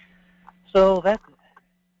 So that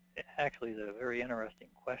actually is a very interesting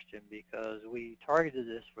question, because we targeted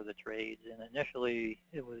this for the trades, and initially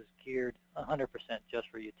it was geared 100% just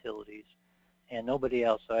for utilities, and nobody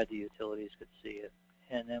outside the utilities could see it.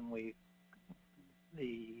 And then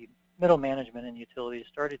the middle management and utilities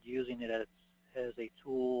started using it as a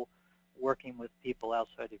tool working with people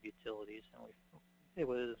outside of utilities. And it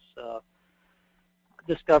was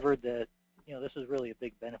discovered that this is really a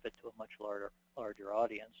big benefit to a much larger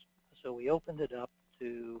audience. So we opened it up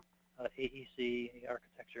to AEC, the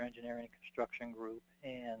Architecture, Engineering, and Construction Group,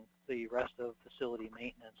 and the rest of facility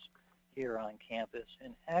maintenance here on campus.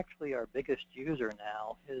 And actually our biggest user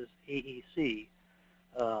now is AEC,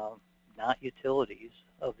 not utilities,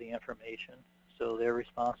 of the information. So they're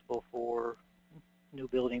responsible for new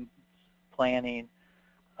building planning,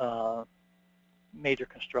 major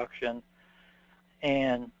construction,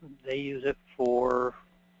 and they use it for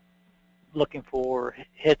looking for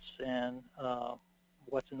hits and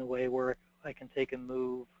what's in the way, where I can take and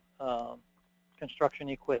move construction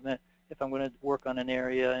equipment. If I'm going to work on an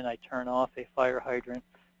area and I turn off a fire hydrant,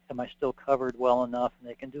 am I still covered well enough? And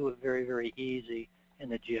they can do it very, very easy in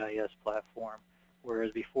the GIS platform,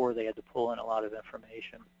 whereas before they had to pull in a lot of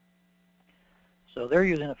information. So they're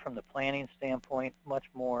using it from the planning standpoint much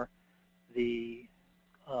more. The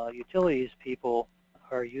utilities people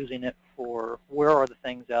are using it for where are the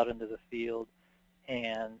things out into the field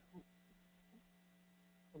and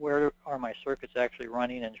where are my circuits actually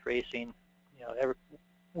running and tracing.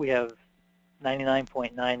 We have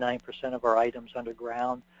 99.99% of our items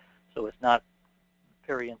underground, so it's not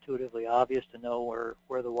very intuitively obvious to know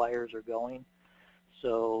where the wires are going.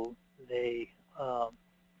 So they,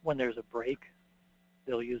 when there's a break,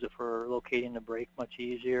 they'll use it for locating the break much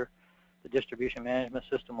easier. The distribution management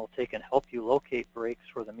system will take and help you locate breaks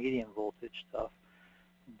for the medium voltage stuff,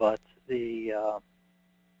 but they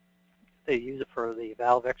use it for the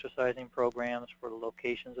valve exercising programs, for the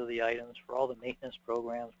locations of the items, for all the maintenance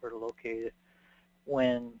programs, where to locate it.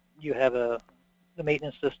 When you have the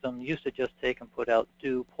maintenance system used to just take and put out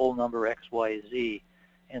do pole number XYZ,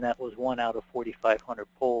 and that was 1 out of 4,500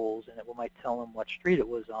 poles, and it might tell them what street it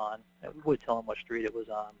was on. It would tell them what street it was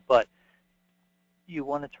on, but you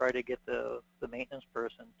want to try to get the maintenance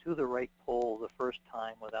person to the right pole the first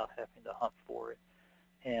time without having to hunt for it.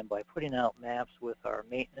 And by putting out maps with our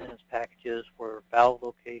maintenance packages for valve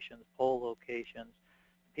locations, pole locations,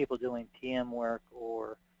 people doing PM work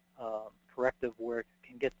or corrective work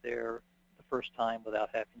can get there the first time without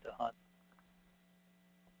having to hunt.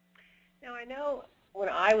 Now, I know when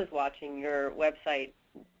I was watching your website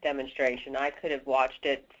demonstration, I could have watched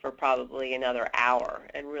it for probably another hour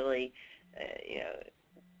and really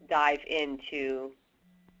dive into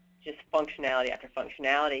just functionality after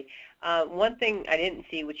functionality. One thing I didn't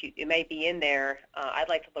see, which it may be in there, I'd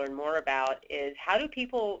like to learn more about, is how do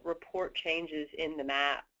people report changes in the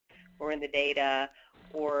map or in the data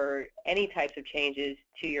or any types of changes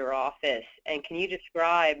to your office? And can you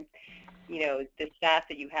describe, the staff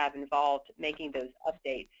that you have involved making those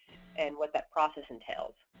updates and what that process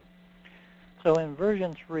entails? So in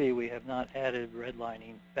version 3, we have not added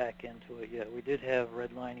redlining back into it yet. We did have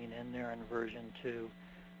redlining in there in version 2,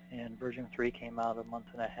 and version 3 came out a month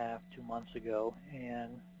and a half, 2 months ago.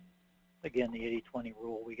 And again, the 80-20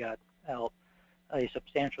 rule, we got out a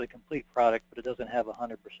substantially complete product, but it doesn't have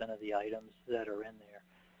 100% of the items that are in there.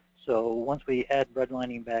 So once we add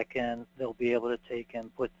redlining back in, they'll be able to take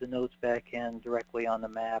and put the notes back in directly on the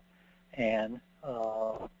map, and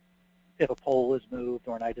if a pole is moved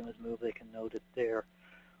or an item is moved, they can note it there.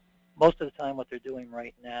 Most of the time what they're doing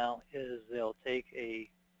right now is they'll take a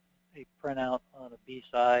printout on a B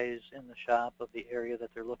size in the shop of the area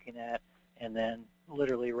that they're looking at, and then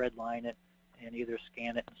literally redline it and either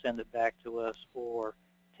scan it and send it back to us, or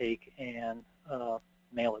take and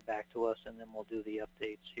mail it back to us, and then we'll do the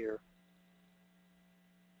updates here.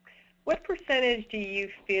 What percentage do you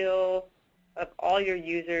feel of all your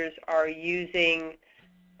users are using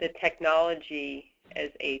the technology as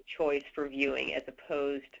a choice for viewing as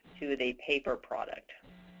opposed to the paper product?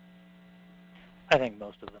 I think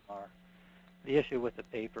most of them are. The issue with the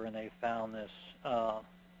paper, and they found this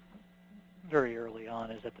very early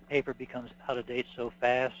on, is that the paper becomes out of date so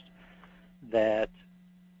fast that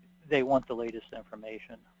they want the latest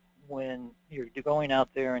information. When you're going out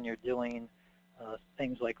there and you're doing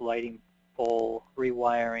things like lighting pole,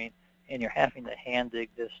 rewiring, and you're having to hand dig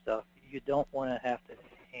this stuff, you don't want to have to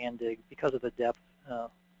hand dig because of the depth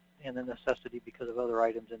and the necessity because of other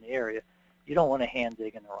items in the area. You don't want to hand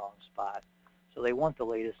dig in the wrong spot. So they want the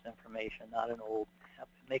latest information, not an old map.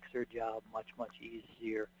 It makes their job much, much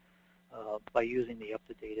easier by using the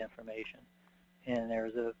up-to-date information. And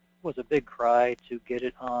was a big cry to get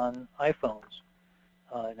it on iPhones.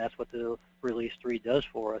 And that's what the Release 3 does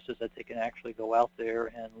for us, is that they can actually go out there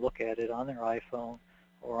and look at it on their iPhone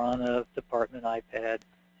or on a department iPad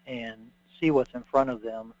and see what's in front of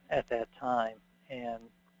them at that time and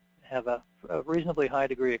have a reasonably high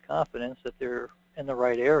degree of confidence that they're in the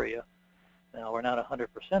right area. Now, we're not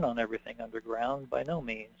 100% on everything underground, by no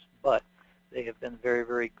means, but they have been very,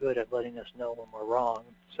 very good at letting us know when we're wrong,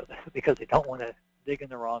 so because they don't want to dig in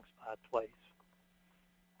the wrong spot twice.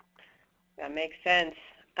 That makes sense.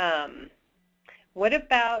 What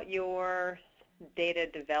about your data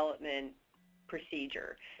development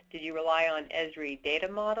procedure? Did you rely on Esri data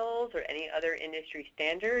models or any other industry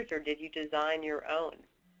standards, or did you design your own?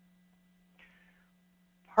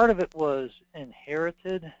 Part of it was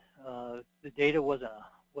inherited. The data was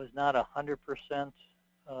not 100%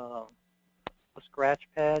 a scratch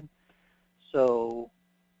pad, so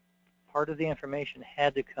part of the information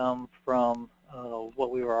had to come from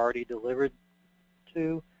what we were already delivered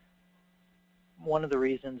to. One of the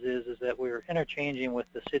reasons is that we were interchanging with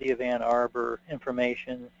the City of Ann Arbor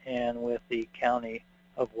information and with the County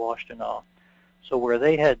of Washtenaw. So where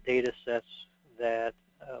they had data sets that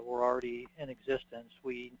were already in existence,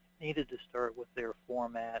 we needed to start with their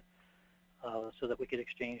format so that we could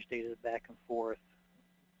exchange data back and forth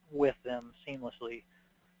with them seamlessly.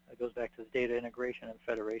 It goes back to the data integration and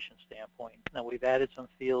federation standpoint. Now, we've added some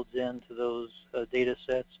fields into those data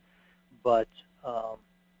sets, but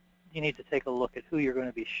you need to take a look at who you're going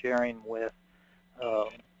to be sharing with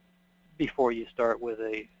before you start with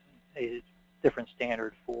a different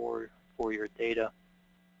standard for your data.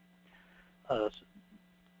 And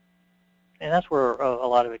that's where a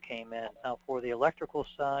lot of it came in. Now, for the electrical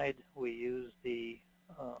side, we use the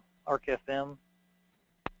ArcFM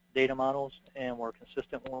data models, and we're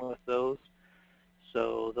consistent with those.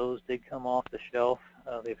 So those did come off the shelf.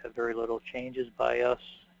 They've had very little changes by us,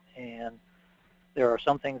 and there are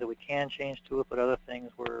some things that we can change to it, but other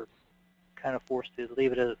things we're kind of forced to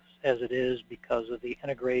leave it as it is because of the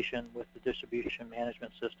integration with the distribution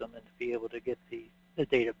management system and to be able to get the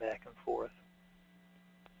data back and forth.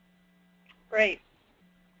 Great.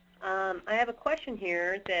 I have a question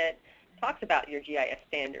here that talks about your GIS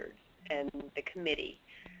standards and the committee.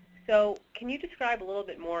 So can you describe a little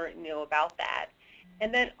bit more, about that?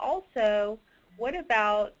 And then also, what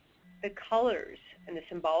about the colors and the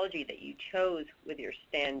symbology that you chose with your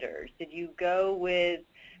standards? Did you go with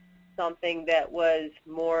something that was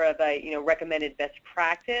more of a, recommended best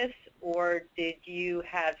practice, or did you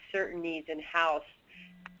have certain needs in-house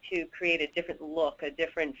to create a different look, a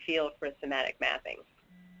different feel for thematic mapping?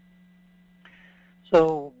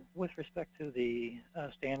 So with respect to the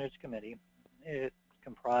standards committee, it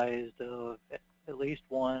comprised of at least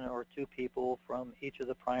one or two people from each of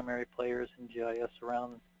the primary players in GIS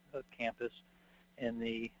around campus in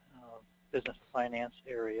the business and finance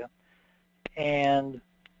area. And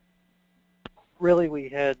really we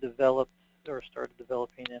had developed or started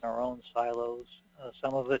developing in our own silos.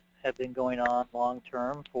 Some of it had been going on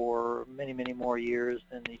long-term for many, many more years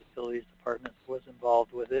than the utilities department was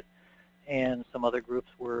involved with it. And some other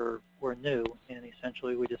groups were new, and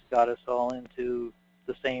essentially we just got us all into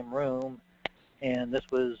the same room, and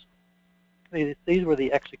these were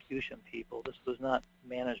the execution people. This was not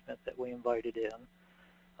management that we invited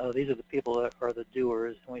in. These are the people that are the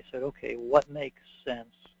doers, and we said, okay, what makes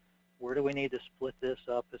sense? Where do we need to split this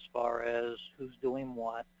up as far as who's doing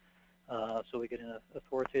what, so we get an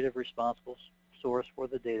authoritative, responsible source for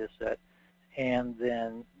the data set, and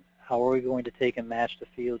then how are we going to take and match the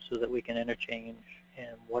fields so that we can interchange,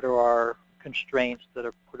 and what are our constraints that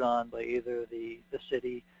are put on by either the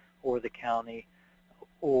city or the county,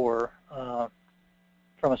 or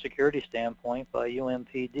from a security standpoint by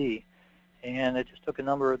UMPD. And it just took a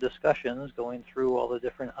number of discussions going through all the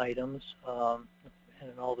different items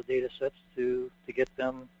and all the data sets to get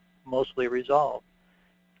them mostly resolved.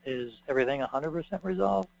 Is everything 100%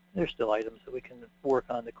 resolved? There's still items that we can work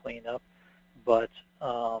on to clean up, but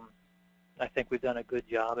I think we've done a good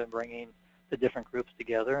job in bringing the different groups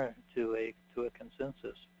together to a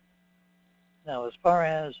consensus. Now, as far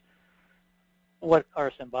as what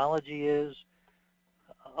our symbology is,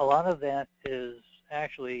 a lot of that is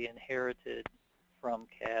actually inherited from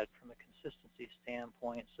CAD from a consistency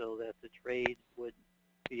standpoint, so that the trades would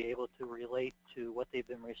be able to relate to what they've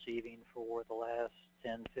been receiving for the last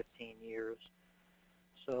 10, 15 years.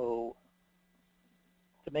 So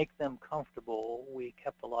to make them comfortable, we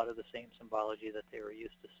kept a lot of the same symbology that they were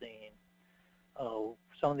used to seeing.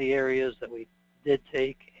 Some of the areas that we did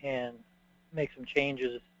take and make some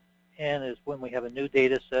changes in is when we have a new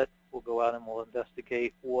data set, we'll go out and we'll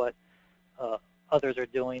investigate what others are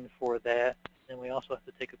doing for that. And we also have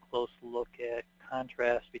to take a close look at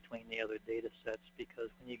contrast between the other data sets, because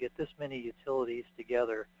when you get this many utilities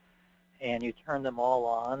together and you turn them all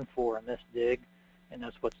on for a missed dig, and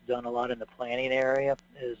that's what's done a lot in the planning area,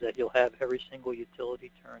 is that you'll have every single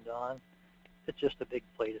utility turned on. It's just a big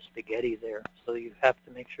plate of spaghetti there, so you have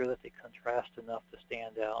to make sure that they contrast enough to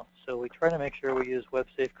stand out. So we try to make sure we use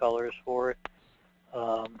web-safe colors for it,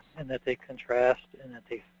 and that they contrast, and that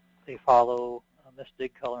they follow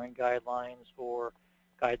MISTIG coloring guidelines or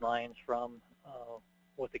guidelines from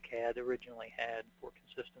what the CAD originally had for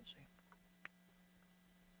consistency.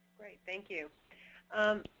 Great, thank you.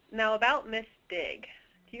 Now about MISTIG,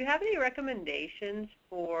 do you have any recommendations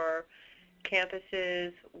for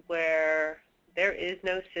campuses where there is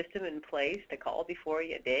no system in place to call before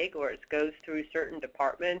you dig, or it goes through certain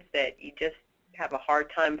departments that you just have a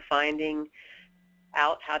hard time finding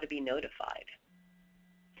out how to be notified?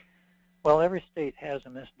 Well, every state has a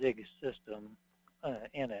MISTIG system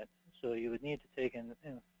in it, so you would need to take and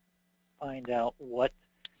find out what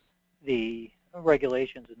the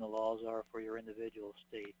regulations and the laws are for your individual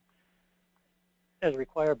state. As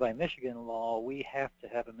required by Michigan law, we have to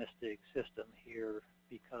have a MISTIG system here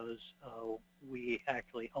because we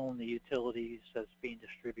actually own the utilities that's being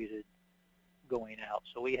distributed going out.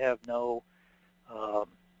 So we have no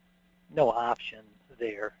option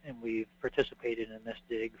there, and we've participated in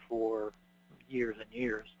MISTIG for years and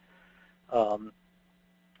years.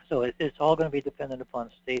 So it's all going to be dependent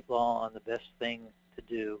upon state law on the best thing to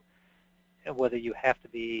do, and whether you have to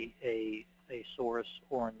be a source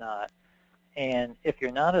or not. And if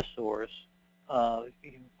you're not a source,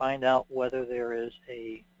 you can find out whether there is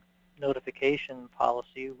a notification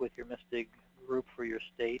policy with your MISTIG group for your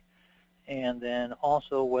state, and then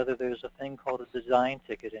also whether there's a thing called a design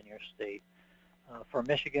ticket in your state. For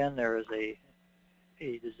Michigan, there is a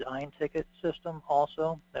design ticket system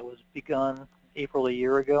also that was begun April a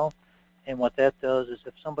year ago. And what that does is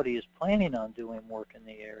if somebody is planning on doing work in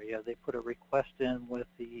the area, they put a request in with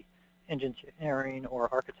the engineering or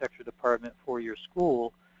architecture department for your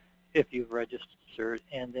school if you've registered,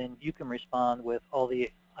 and then you can respond with all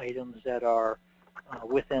the items that are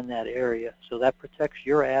within that area. So that protects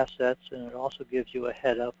your assets, and it also gives you a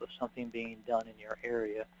head up of something being done in your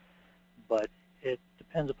area. But it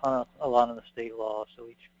depends upon a lot of the state law, so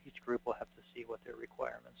each group will have to see what their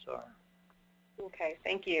requirements are. Okay,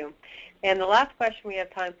 thank you. And the last question we have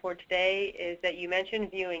time for today is that you mentioned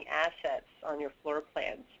viewing assets on your floor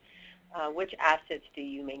plans. Which assets do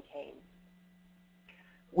you maintain?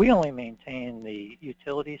 We only maintain the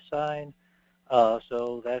utility side,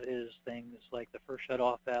 so that is things like the first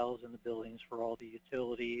shut-off valves in the buildings for all the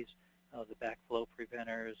utilities, the backflow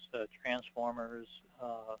preventers, transformers,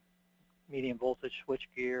 medium voltage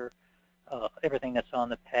switchgear, everything that's on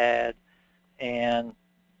the pad,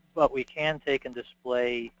 but we can take and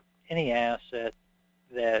display any asset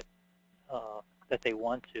that they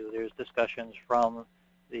want to. There's discussions from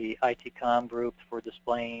the ITCOM groups for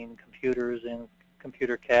displaying computers and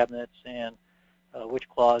computer cabinets, and which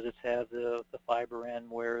closets have the fiber in,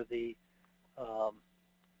 where the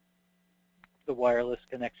wireless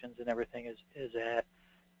connections and everything is at.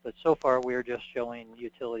 But so far, we're just showing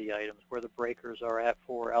utility items, where the breakers are at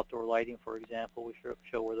for outdoor lighting, for example. We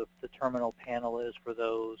show where the terminal panel is for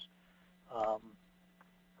those,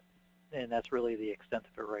 and that's really the extent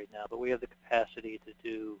of it right now. But we have the capacity to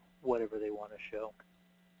do whatever they want to show.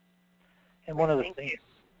 And one of the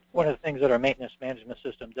things that our maintenance management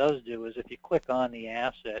system does do is if you click on the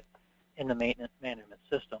asset in the maintenance management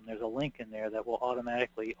system, there's a link in there that will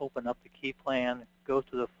automatically open up the key plan, go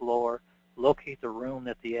to the floor, locate the room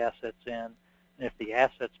that the asset's in, and if the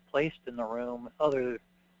asset's placed in the room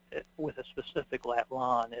with a specific lat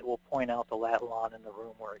lon, it will point out the lat lon in the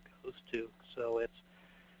room where it goes to. So it's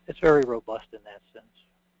very robust in that sense.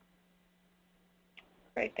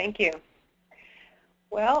 Great, thank you.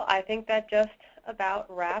 Well, I think that just about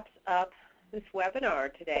wraps up this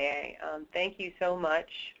webinar today. Thank you so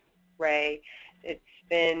much, Ray. It's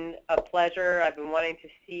been a pleasure. I've been wanting to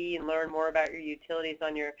see and learn more about your utilities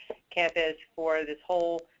on your campus for this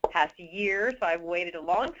whole past year, so I've waited a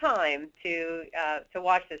long time to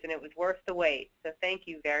watch this, and it was worth the wait. So thank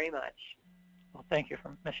you very much. Well, thank you,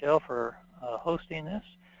 Michelle, for hosting this,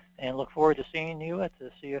 and look forward to seeing you at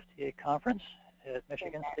the CFTA conference at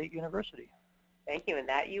Michigan State University. Thank you, and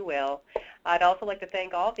that you will. I'd also like to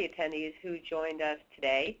thank all the attendees who joined us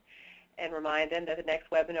today, and remind them that the next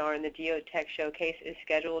webinar in the Geotech Showcase is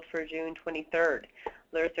scheduled for June 23rd.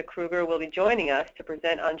 Larissa Kruger will be joining us to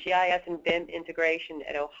present on GIS and BIM integration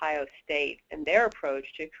at Ohio State and their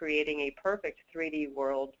approach to creating a perfect 3D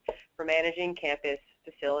world for managing campus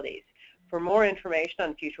facilities. For more information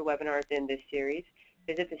on future webinars in this series,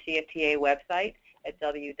 visit the CFTA website at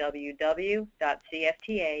www.cfta.org.